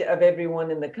need of everyone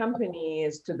in the company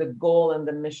is to the goal and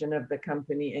the mission of the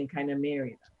company and kind of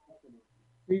marry them.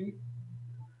 See,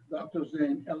 Dr.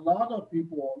 Zain, a lot of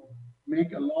people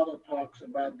make a lot of talks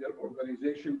about their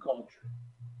organization culture.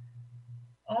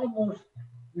 Almost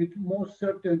with most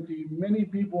certainty, many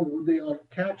people who they are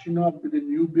catching up with the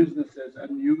new businesses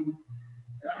and new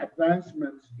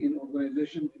advancements in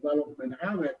organization development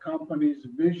have a company's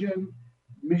vision,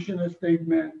 mission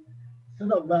statement,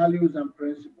 set of values and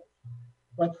principles.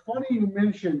 But funny you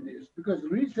mentioned this, because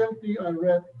recently I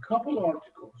read a couple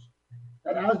articles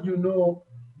that, as you know,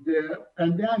 the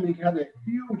pandemic had a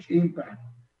huge impact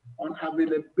on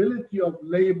availability of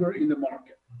labor in the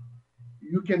market.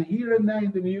 You can hear it now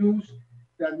in the news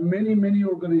that many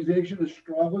organizations are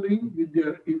struggling with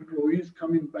their employees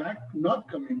not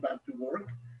coming back to work,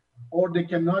 or they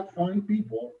cannot find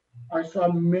people. I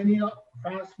saw many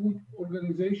fast food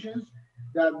organizations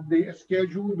that they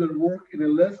schedule their work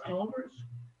in less hours.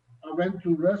 I went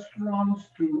to restaurants,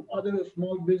 to other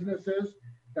small businesses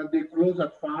that they close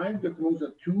at 5, they close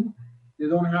at 2. They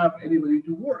don't have anybody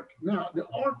to work. Now, the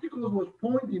article was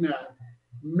pointing at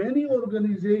many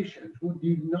organizations who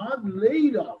did not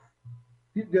lay off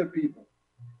their people.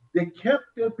 They kept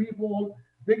their people,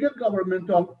 they get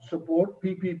governmental support,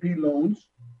 PPP loans,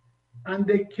 and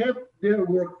they kept their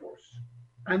workforce.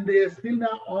 And they are still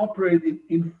now operating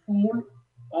in full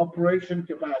operation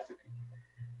capacity.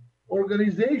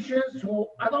 Organizations who,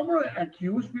 I don't want to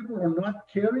accuse people who are not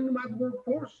caring about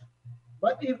workforce,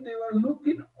 but if they were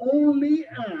looking only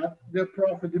at their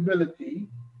profitability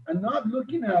and not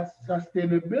looking at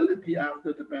sustainability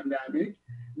after the pandemic,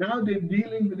 Now they're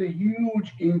dealing with a huge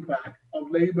impact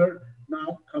of labor now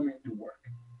coming to work.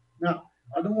 Now,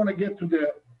 I don't want to get to the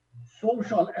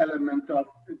social element of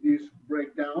this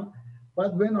breakdown,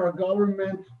 but when our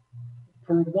government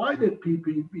provided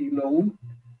PPP loan,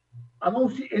 I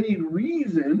don't see any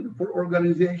reason for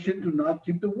organization to not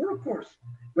keep the workforce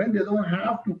when they don't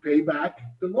have to pay back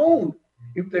the loan.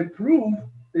 If they prove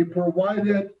they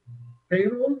provided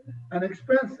payroll and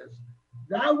expenses,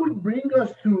 that would bring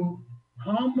us to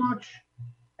how much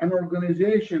an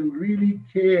organization really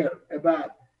care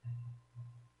about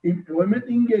employment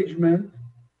engagement,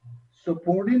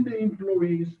 supporting the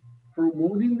employees,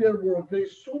 promoting their work.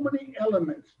 There's so many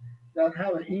elements that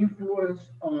have an influence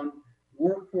on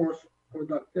workforce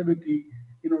productivity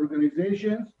in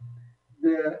organizations.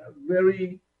 The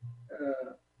very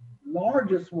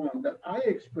largest one that I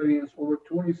experienced over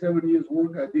 27 years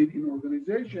work I did in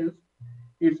organizations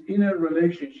is inner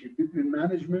relationship between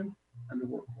management and the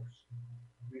workforce.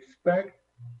 Respect,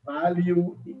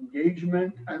 value,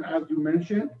 engagement, and as you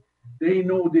mentioned, they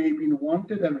know they've been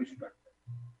wanted and respected.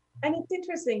 And it's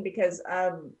interesting because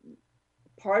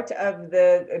part of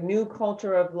the new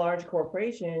culture of large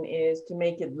corporation is to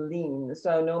make it lean.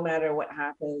 So no matter what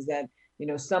happens, that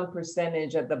some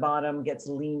percentage at the bottom gets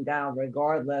leaned out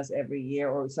regardless every year,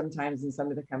 or sometimes in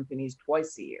some of the companies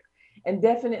twice a year. And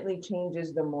definitely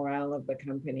changes the morale of the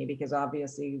company, because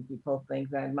obviously people think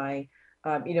that I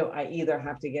either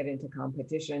have to get into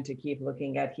competition to keep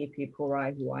looking at keep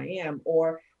right who I am,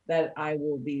 or that I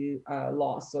will be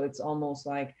lost. So it's almost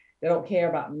like they don't care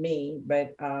about me,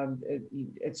 but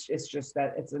it's just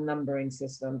that it's a numbering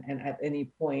system. And at any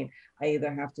point, I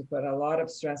either have to put a lot of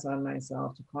stress on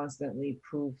myself to constantly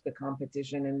prove the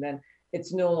competition. And then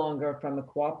it's no longer from a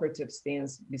cooperative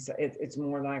stance. It's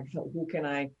more like, who can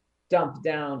I dump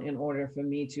down in order for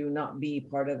me to not be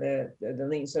part of the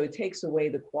lean? So it takes away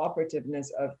the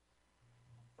cooperativeness of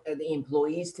the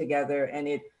employees together, and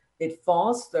it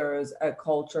fosters a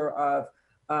culture of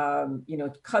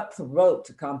cutthroat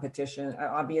competition.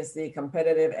 Obviously,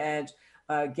 competitive edge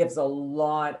gives a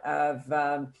lot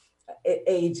of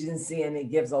agency, and it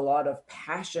gives a lot of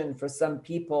passion for some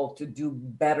people to do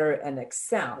better and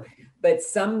excel. But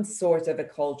some sort of a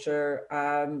culture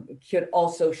could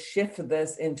also shift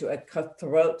this into a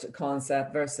cutthroat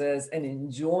concept versus an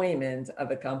enjoyment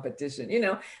of a competition.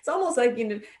 It's almost like,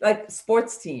 like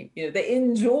sports team, they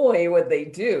enjoy what they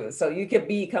do. So you could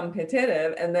be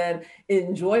competitive and then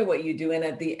enjoy what you do. And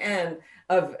at the end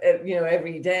of,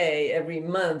 every day, every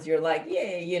month, you're like,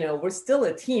 yay, we're still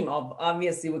a team.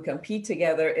 Obviously, we compete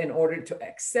together in order to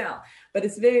excel. But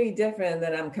it's very different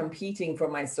than I'm competing for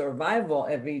my survival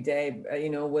every day,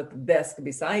 with desk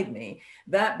beside me.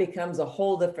 That becomes a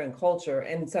whole different culture.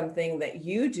 And something that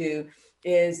you do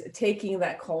is taking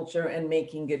that culture and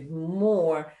making it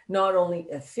more, not only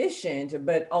efficient,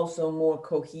 but also more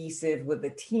cohesive with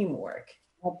the teamwork.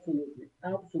 Absolutely.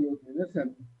 Absolutely.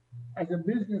 Listen, as a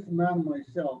businessman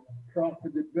myself,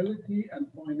 profitability and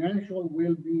financial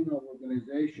well-being of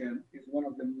organization is one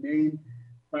of the main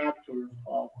factors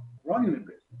of running a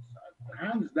business.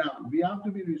 Hands down, we have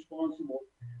to be responsible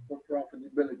for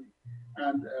profitability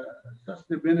and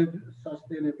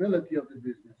sustainability of the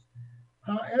business.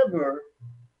 However,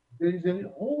 there is a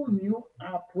whole new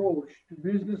approach to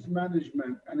business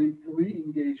management and employee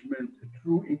engagement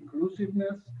through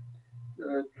inclusiveness,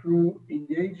 through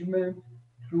engagement,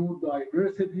 through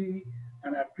diversity,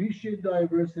 and appreciate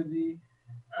diversity.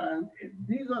 And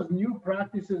these are new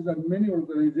practices that many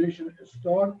organizations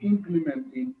start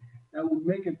implementing that will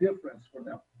make a difference for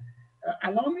them.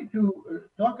 Allow me to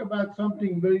talk about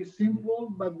something very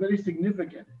simple but very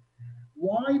significant.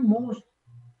 Why most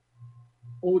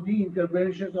OD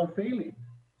interventions are failing?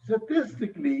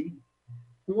 Statistically,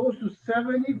 close to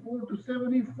 74 to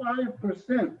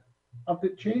 75% of the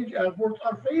change efforts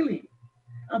are failing.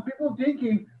 And people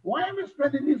thinking, why am I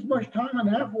spending this much time and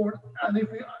effort, and if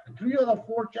 3 out of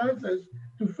 4 chances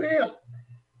to fail?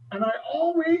 And I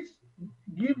always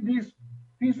give this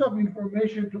piece of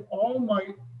information to all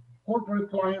my corporate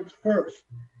clients first.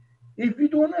 If you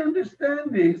don't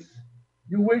understand this,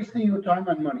 you're wasting your time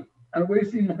and money, and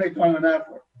wasting my time and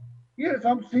effort. Here are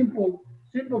some simple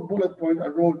bullet points I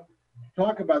wrote to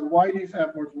talk about why these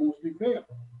efforts mostly fail.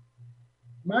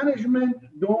 Management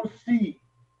don't see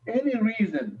any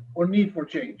reason or need for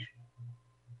change.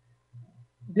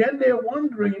 Then they're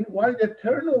wondering why the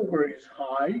turnover is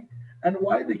high and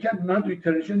why they cannot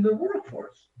retention the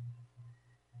workforce.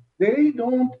 They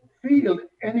don't feel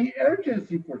any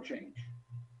urgency for change.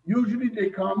 Usually they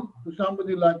come to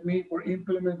somebody like me for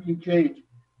implementing change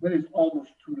when it's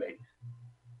almost too late.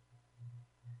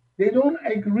 They don't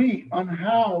agree on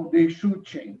how they should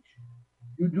change.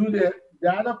 You do the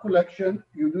data collection,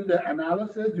 you do the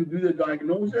analysis, you do the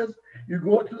diagnosis, you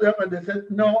go to them and they said,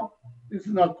 no, this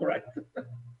is not correct.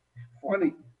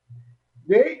 Funny.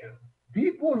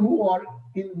 People who are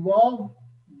involved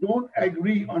don't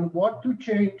agree on what to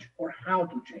change or how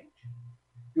to change.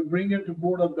 You bring it to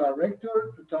board of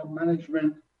directors, to top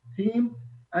management team,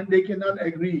 and they cannot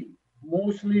agree.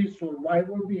 Mostly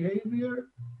survival behavior,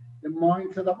 the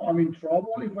mindset of I'm in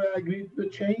trouble if I agree to the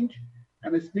change,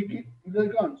 and they stick it to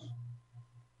their guns.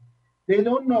 They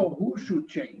don't know who should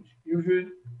change.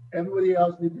 Everybody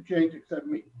else needs to change except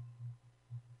me.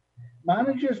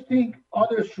 Managers think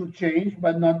others should change,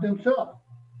 but not themselves.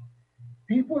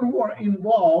 People who are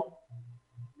involved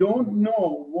don't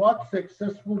know what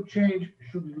successful change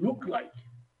should look like.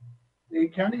 They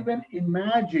can't even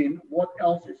imagine what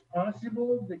else is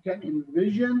possible. They can't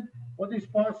envision what is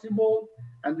possible,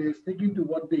 and they're sticking to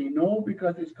what they know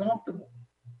because it's comfortable.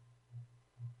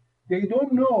 They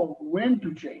don't know when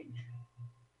to change.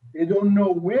 They don't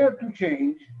know where to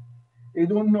change. They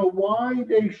don't know why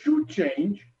they should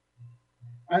change,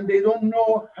 and they don't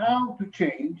know how to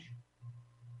change.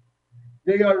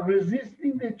 They are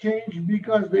resisting the change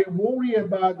because they worry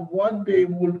about what they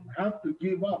will have to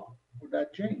give up for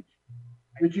that change,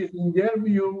 which is in their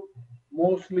view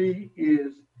mostly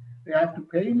is they have to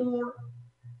pay more,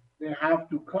 they have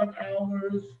to cut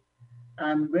hours.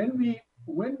 And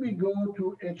when we go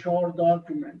to HR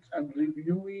documents and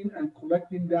reviewing and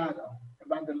collecting data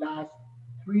about the last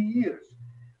 3 years,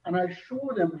 and I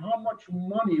show them how much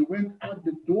money went out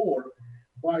the door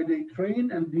by they train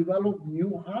and develop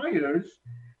new hires,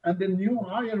 and the new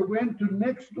hire went to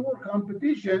next door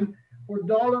competition for $1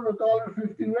 or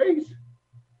 $1.50 raise.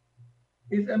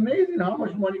 It's amazing how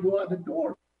much money go out the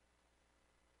door.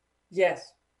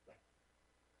 Yes.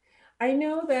 I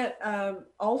know that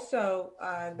also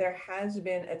there has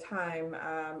been a time,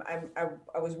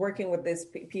 I was working with these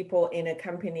people in a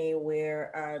company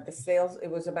where the sales, it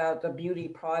was about the beauty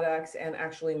products and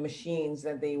actually machines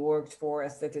that they worked for,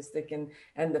 aesthetic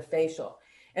and the facial.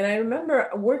 And I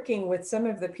remember working with some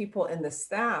of the people in the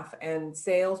staff and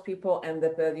salespeople and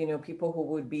the people who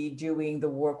would be doing the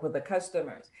work with the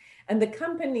customers. And the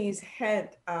company's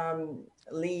head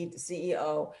lead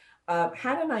CEO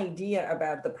had an idea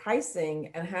about the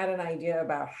pricing and had an idea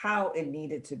about how it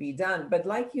needed to be done. But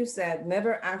like you said,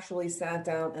 never actually sat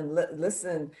down and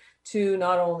listened to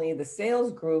not only the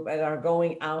sales group that are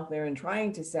going out there and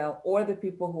trying to sell, or the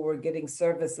people who were getting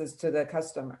services to the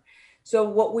customer. So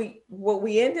what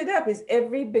we ended up is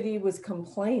everybody was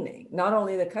complaining. Not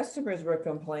only the customers were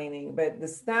complaining, but the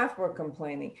staff were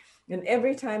complaining. And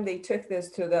every time they took this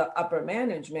to the upper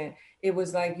management, it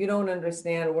was like, you don't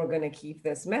understand, we're going to keep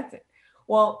this method.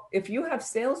 Well, if you have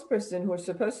salesperson who are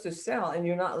supposed to sell and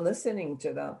you're not listening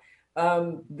to them,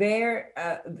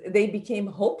 they became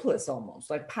hopeless,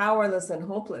 almost like powerless and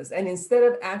hopeless. And instead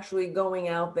of actually going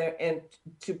out there and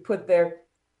to put their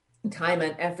time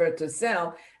and effort to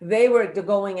sell, they were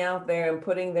going out there and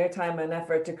putting their time and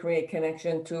effort to create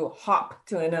connection to hop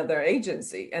to another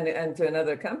agency and to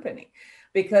another company,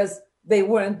 because they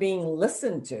weren't being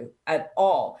listened to at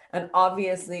all. And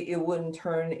obviously it wouldn't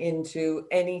turn into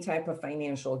any type of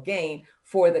financial gain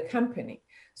for the company.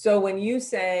 So when you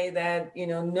say that,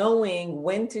 knowing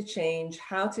when to change,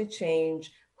 how to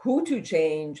change, who to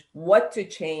change, what to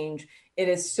change, it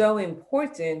is so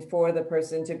important for the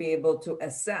person to be able to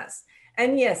assess.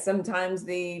 And yes, sometimes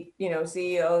the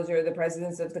CEOs or the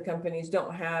presidents of the companies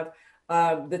don't have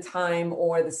the time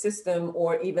or the system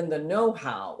or even the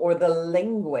know-how or the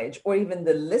language or even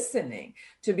the listening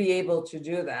to be able to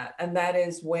do that. And that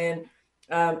is when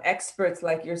experts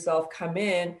like yourself come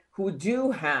in who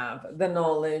do have the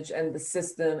knowledge and the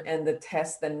system and the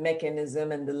test and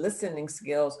mechanism and the listening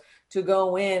skills to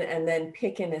go in and then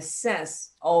pick and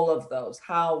assess all of those,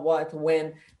 how, what,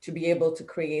 when, to be able to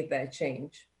create that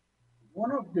change.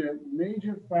 One of the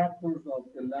major factors of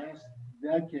the last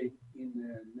decade in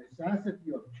the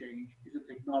necessity of change is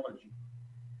the technology.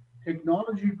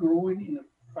 Technology growing in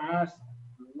a fast,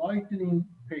 lightning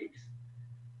pace.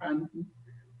 And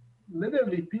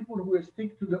literally people who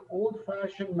stick to the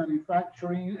old-fashioned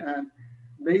manufacturing and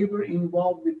labor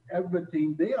involved with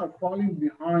everything, they are falling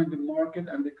behind the market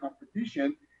and the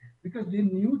competition because the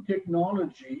new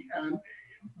technology and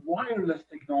wireless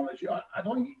technology,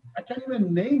 I can't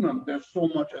even name them. There's so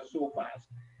much and so fast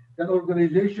that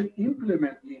organization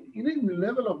implementing in the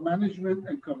level of management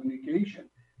and communication,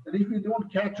 that if you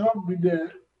don't catch up with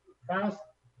the fast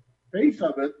pace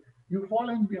of it, you're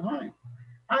falling behind.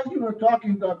 As you were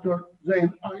talking, Dr.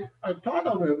 Zain, I thought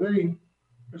of a very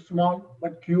small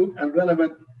but cute and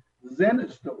relevant Zen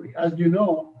story. As you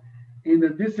know, in the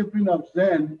discipline of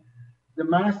Zen, The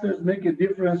masters make a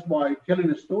difference by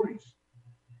telling stories.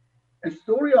 A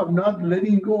story of not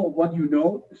letting go of what you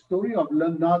know, a story of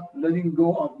not letting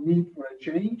go of need for a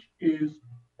change is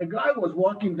a guy was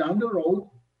walking down the road,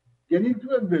 getting to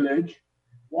a village,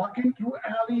 walking through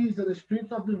alleys and the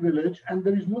streets of the village, and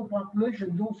there is no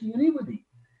population, don't see anybody.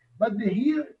 But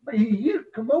he hear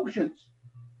commotions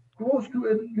close to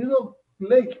a little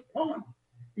lake pond.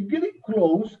 He getting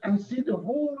close and see the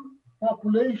whole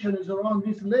population is around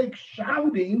this lake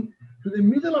shouting to the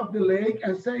middle of the lake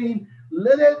and saying,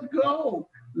 let it go,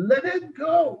 let it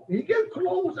go. He get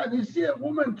close and he see a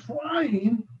woman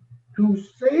trying to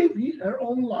save her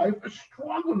own life,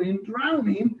 struggling,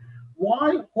 drowning,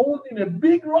 while holding a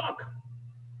big rock.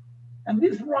 And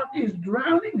this rock is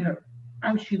drowning her,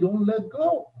 and she don't let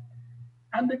go.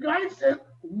 And the guy said,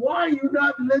 why are you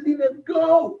not letting it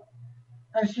go?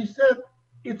 And she said,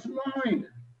 it's mine.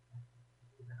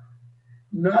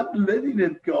 Not letting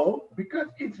it go because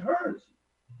it's hers.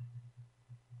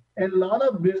 A lot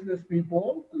of business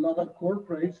people, a lot of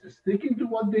corporates sticking to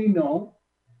what they know,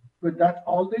 but that's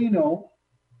all they know,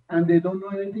 and they don't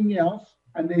know anything else,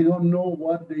 and they don't know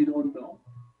what they don't know.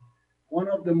 One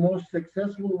of the most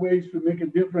successful ways to make a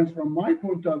difference from my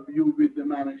point of view with the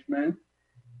management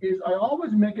is I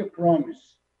always make a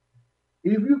promise.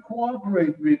 If you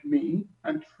cooperate with me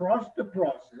and trust the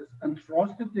process and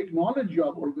trust the technology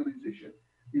of organization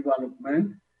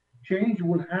development, change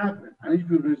will happen. And if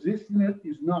you're resisting it,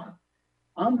 it's not.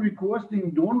 I'm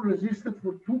requesting don't resist it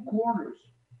for 2 quarters.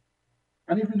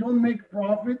 And if you don't make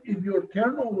profit, if your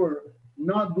turnover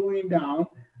not going down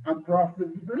and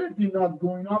profitability not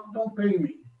going up, don't pay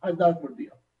me. How's that for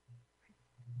deal?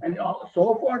 And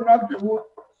so far,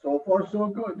 so far, so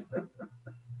good.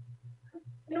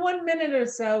 In 1 minute or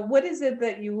so, what is it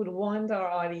that you would want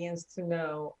our audience to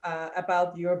know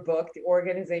about your book, The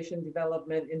Organization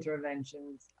Development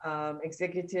Interventions,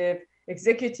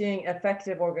 Executing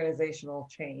Effective Organizational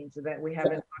Change, that we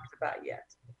haven't talked about yet?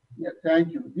 Yeah,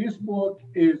 thank you. This book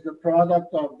is the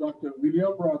product of Dr.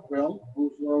 William Rockwell,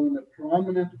 who's one of the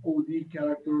prominent OD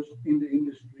characters in the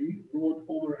industry, wrote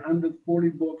over 140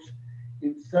 books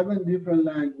in 7 different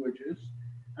languages.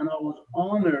 And I was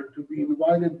honored to be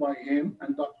invited by him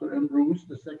and Dr. Ambrose,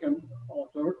 the second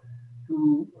author,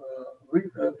 to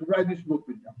write this book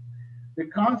with them. The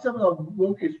concept of the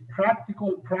book is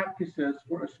practical practices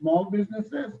for small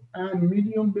businesses and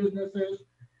medium businesses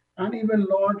and even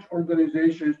large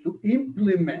organizations to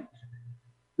implement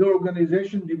the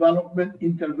organization development,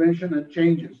 intervention, and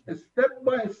changes. Step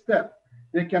by step,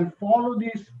 they can follow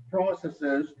these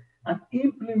processes and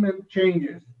implement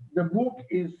changes. The book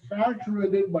is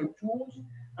saturated by tools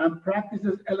and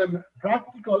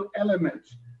practical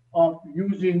elements of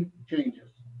using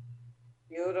changes.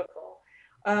 Beautiful.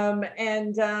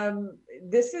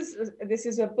 This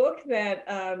is a book that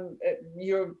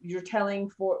you're telling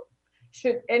for.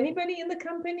 Should anybody in the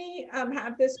company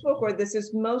have this book, or this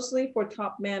is mostly for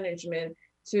top management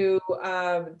to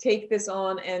take this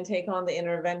on and take on the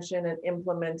intervention and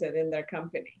implement it in their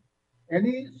company?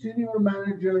 Any senior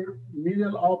manager,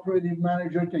 middle operative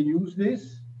manager can use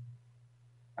this,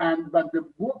 but the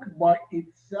book by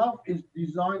itself is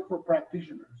designed for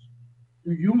practitioners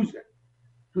to use it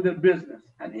to their business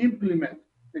and implement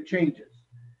the changes.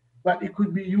 But it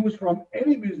could be used from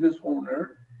any business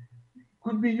owner,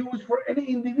 could be used for any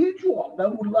individual that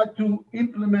would like to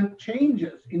implement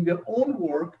changes in their own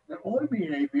work, their own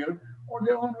behavior, or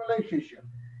their own relationship.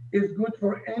 It's good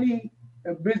for any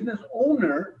business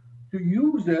owner to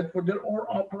use it for their own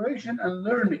operation and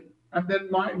learning. And then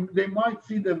they might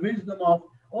see the wisdom of,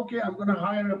 okay, I'm going to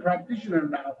hire a practitioner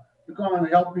now to come and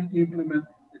help me to implement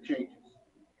the changes.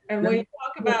 And when you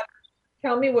talk about,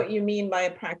 tell me what you mean by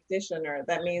a practitioner.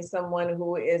 That means someone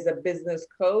who is a business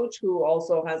coach who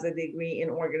also has a degree in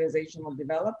organizational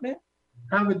development?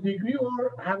 Have a degree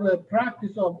or have a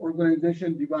practice of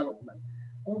organization development.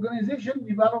 Organization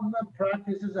development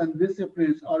practices and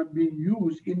disciplines are being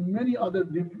used in many other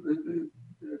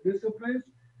disciplines,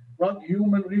 like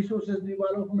human resources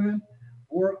development,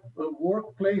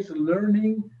 workplace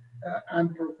learning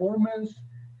and performance,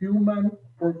 human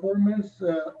performance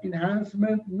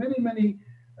enhancement. Many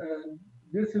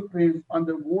disciplines on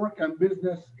the work and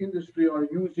business industry are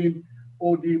using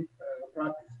OD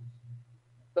practices.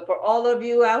 So for all of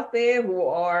you out there who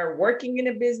are working in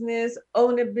a business,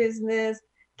 own a business,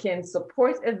 can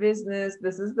support a business,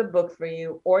 this is the book for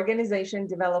you, Organization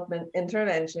Development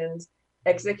Interventions,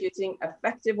 Executing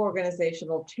Effective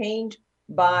Organizational Change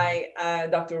by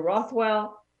Dr.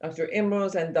 Rothwell, Dr.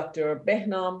 Imroz, and Dr.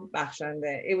 Behnam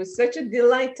Bakhshande. It was such a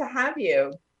delight to have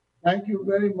you. Thank you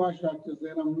very much, Dr.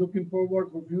 Zain. I'm looking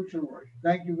forward for future work.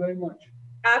 Thank you very much.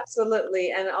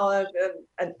 Absolutely. And all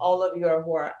of you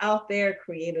who are out there,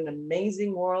 create an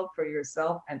amazing world for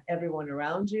yourself and everyone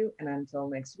around you. And until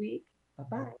next week,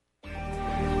 bye-bye.